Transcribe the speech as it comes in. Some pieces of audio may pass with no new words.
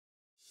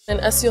An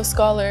SEO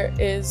scholar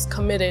is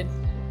committed,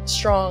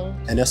 strong.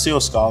 An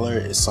SEO scholar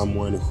is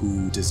someone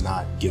who does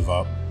not give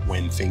up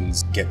when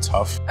things get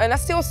tough. An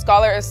SEO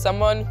scholar is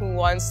someone who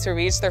wants to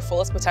reach their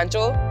fullest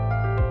potential.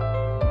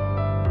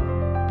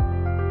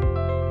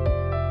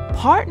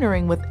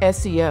 Partnering with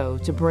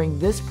SEO to bring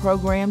this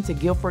program to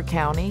Guilford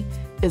County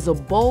is a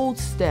bold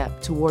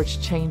step towards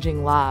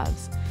changing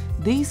lives.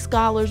 These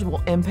scholars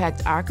will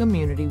impact our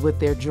community with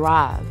their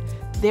drive,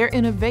 their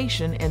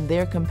innovation, and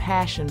their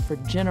compassion for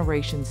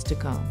generations to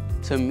come.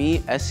 To me,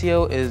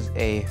 SEO is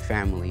a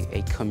family,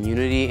 a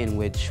community in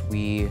which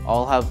we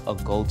all have a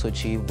goal to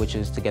achieve, which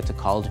is to get to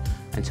college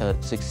and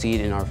to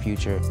succeed in our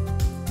future.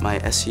 My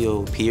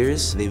SEO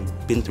peers, they've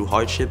been through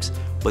hardships,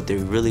 but they're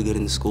really good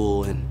in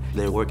school and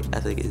their work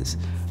ethic is,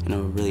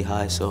 really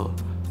high. So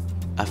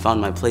I found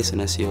my place in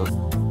SEO.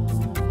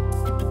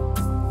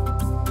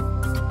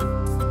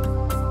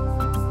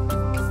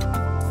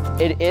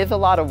 It is a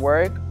lot of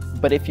work,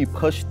 but if you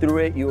push through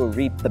it, you will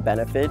reap the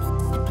benefits.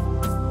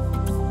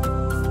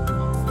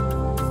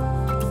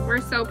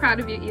 We're so proud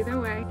of you either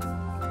way.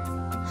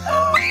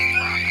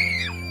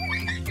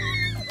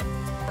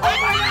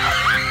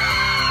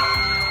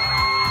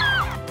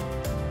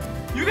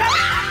 You got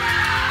it!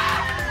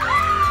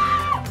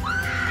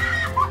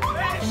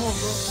 Come on,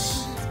 bro.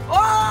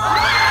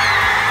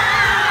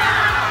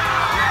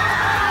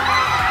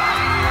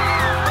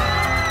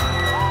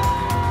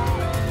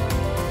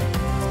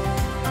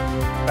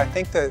 I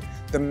think that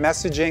the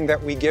messaging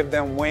that we give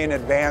them way in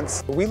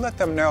advance, we let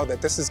them know that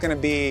this is going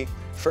to be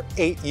for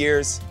 8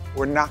 years.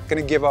 We're not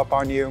going to give up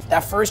on you.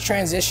 That first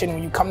transition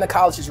when you come to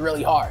college is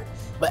really hard,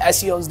 but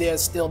SEO is there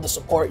still to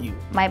support you.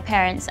 My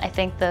parents, I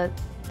think the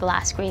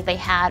last grade they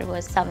had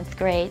was 7th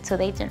grade, so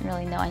they didn't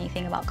really know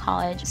anything about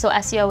college. So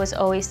SEO was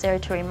always there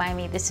to remind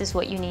me, this is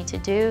what you need to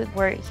do.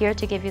 We're here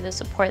to give you the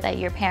support that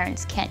your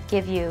parents can't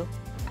give you.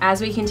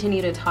 As we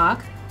continue to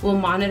talk, we'll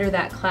monitor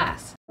that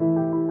class.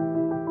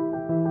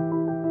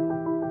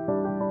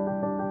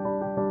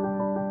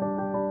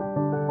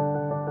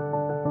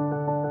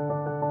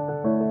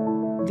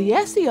 The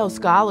SEO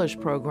Scholars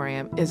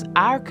program is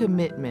our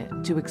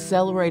commitment to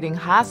accelerating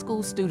high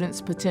school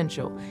students'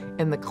 potential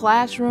in the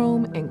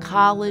classroom, in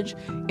college,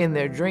 in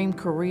their dream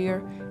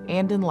career,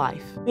 and in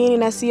life. Being in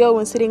SEO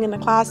and sitting in the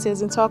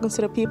classes and talking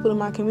to the people in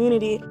my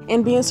community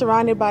and being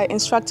surrounded by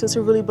instructors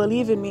who really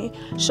believe in me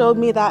showed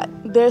me that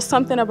there's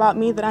something about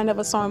me that I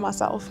never saw in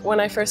myself.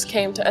 When I first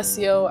came to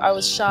SEO, I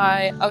was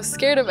shy. I was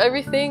scared of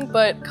everything,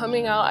 but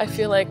coming out, I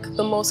feel like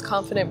the most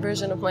confident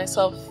version of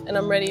myself, and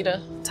I'm ready to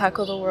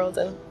tackle the world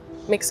and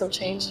make some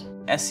change.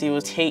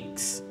 SEO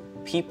takes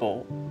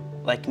people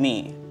like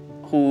me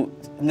who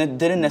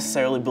didn't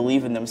necessarily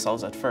believe in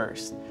themselves at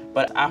first,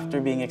 but after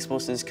being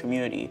exposed to this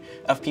community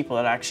of people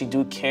that actually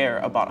do care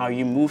about how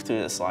you move through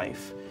this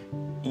life,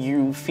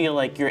 you feel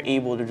like you're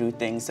able to do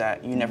things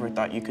that you never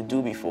thought you could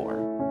do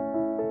before.